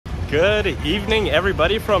Good evening,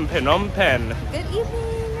 everybody from Phnom Penh. Good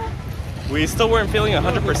evening. We still weren't feeling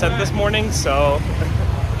 100% this morning, so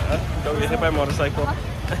don't get hit by a motorcycle.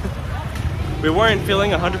 We weren't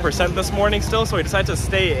feeling 100% this morning still, so we decided to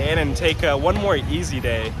stay in and take one more easy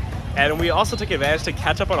day. And we also took advantage to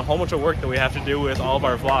catch up on a whole bunch of work that we have to do with all of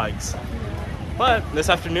our vlogs. But this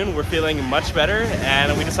afternoon we're feeling much better,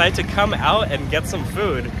 and we decided to come out and get some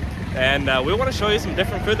food. And we want to show you some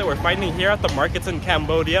different food that we're finding here at the markets in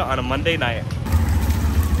Cambodia on a Monday night.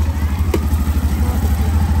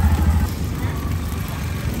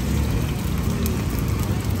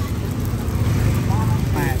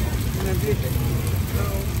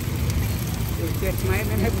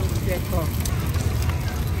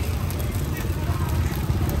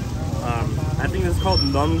 I think it's called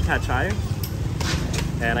Nom Kachai,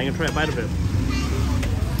 and I'm gonna try a bite of it.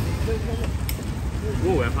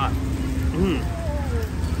 Ooh, it's hot.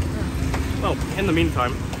 Well, in the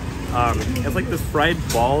meantime, it's like this fried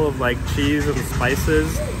ball of like cheese and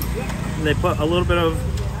spices. And they put a little bit of,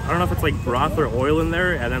 I don't know if it's like broth or oil in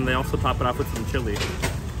there, and then they also top it off with some chili.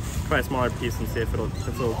 Try a smaller piece and see if it's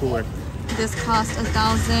a little cooler. This cost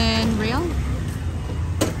 1,000 real.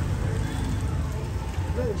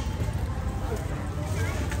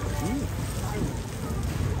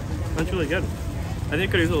 That's really good. I think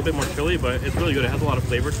it could use a little bit more chili, but it's really good. It has a lot of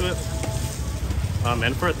flavor to it.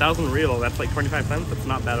 And for 1,000 real, that's like 25 cents. That's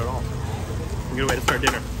not bad at all. A good way to start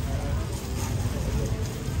dinner.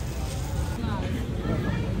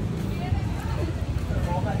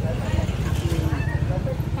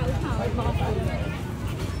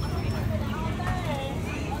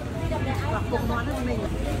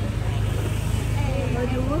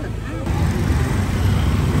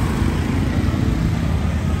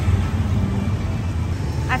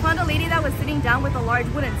 I found a lady that was sitting down with a large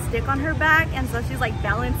wooden stick on her back, and so she's like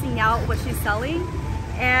balancing out what she's selling.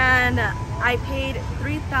 And I paid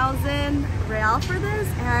 3,000 real for this,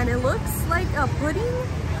 and it looks like a pudding.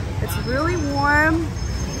 It's really warm.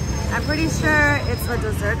 I'm pretty sure it's a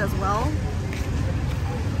dessert as well.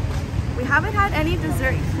 We haven't had any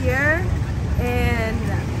dessert here in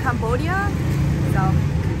Cambodia, so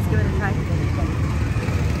let's give it a try.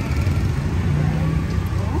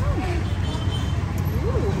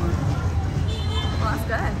 That's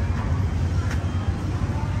good.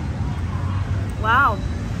 Wow.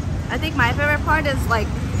 I think my favorite part is like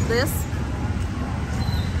this.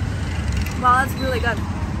 Wow, that's really good.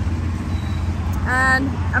 And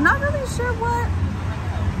I'm not really sure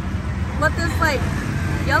what this like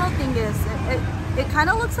yellow thing is. It kind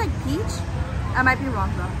of looks like peach. I might be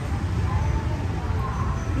wrong though.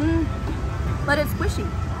 But it's squishy.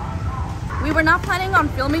 We were not planning on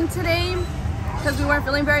filming today because we weren't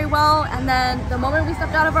feeling very well, and then the moment we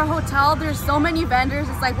stepped out of our hotel, there's so many vendors.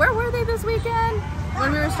 It's like, where were they this weekend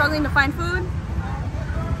when we were struggling to find food?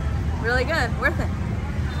 Really good, worth it.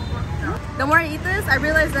 The more I eat this, I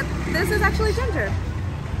realize that this is actually ginger.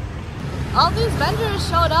 All these vendors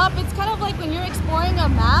showed up. It's kind of like when you're exploring a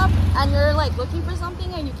map and you're like looking for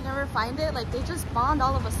something and you can never find it. Like they just spawned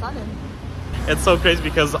all of a sudden. It's so crazy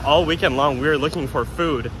because all weekend long we were looking for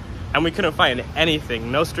food and we couldn't find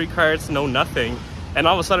anything. No street carts, no nothing. And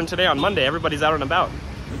all of a sudden today on Monday, everybody's out and about.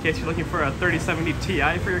 In case you're looking for a 3070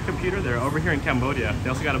 Ti for your computer, they're over here in Cambodia. They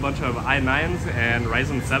also got a bunch of i9s and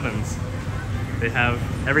Ryzen 7s. They have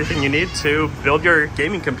everything you need to build your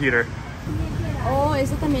gaming computer. Oh,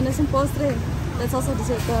 eso también es un postre. That's also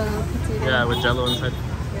dessert, potato. Yeah, with jello inside.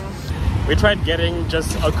 Yeah. We tried getting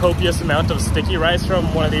just a copious amount of sticky rice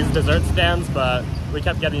from one of these dessert stands, but we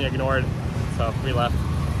kept getting ignored, so we left.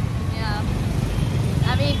 Yeah.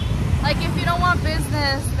 I mean, like if you don't want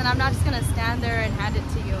business, then I'm not just gonna stand there and hand it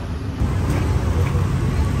to you.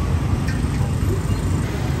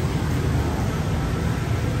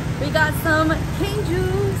 We got some cane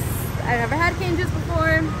juice. I've never had cane juice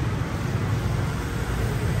before.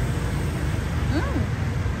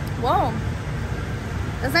 Whoa.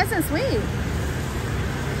 That's nice and sweet.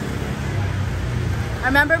 I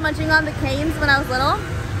remember munching on the canes when I was little,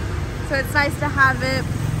 so it's nice to have it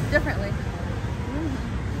differently.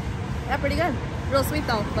 Yeah, pretty good. Real sweet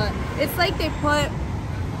though, but it's like they put,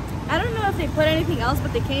 I don't know if they put anything else,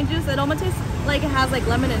 but the cane juice, it almost tastes like it has like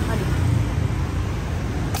lemon and honey.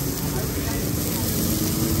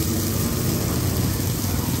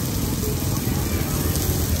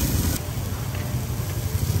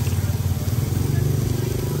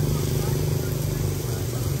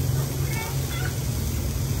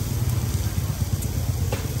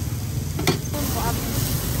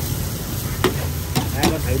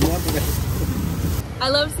 I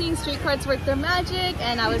love seeing street carts work their magic,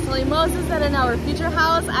 and I was telling Moses that in our future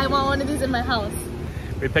house, I want one of these in my house.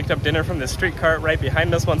 We picked up dinner from the street cart right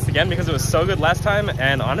behind us once again because it was so good last time,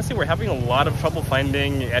 and honestly we're having a lot of trouble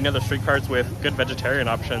finding any other street carts with good vegetarian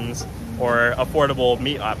options or affordable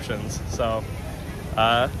meat options. So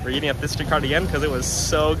we're eating at this street cart again because it was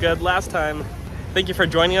so good last time. Thank you for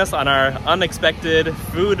joining us on our unexpected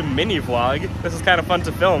food mini vlog. This is kind of fun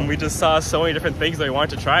to film. We just saw so many different things that we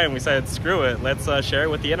wanted to try and we said, screw it, let's share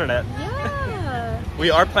it with the internet. Yeah. We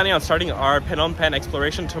are planning on starting our Phnom Penh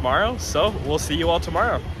exploration tomorrow, so we'll see you all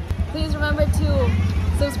tomorrow. Please remember to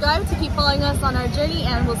subscribe to keep following us on our journey,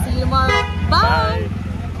 and we'll see you tomorrow. Bye! Bye.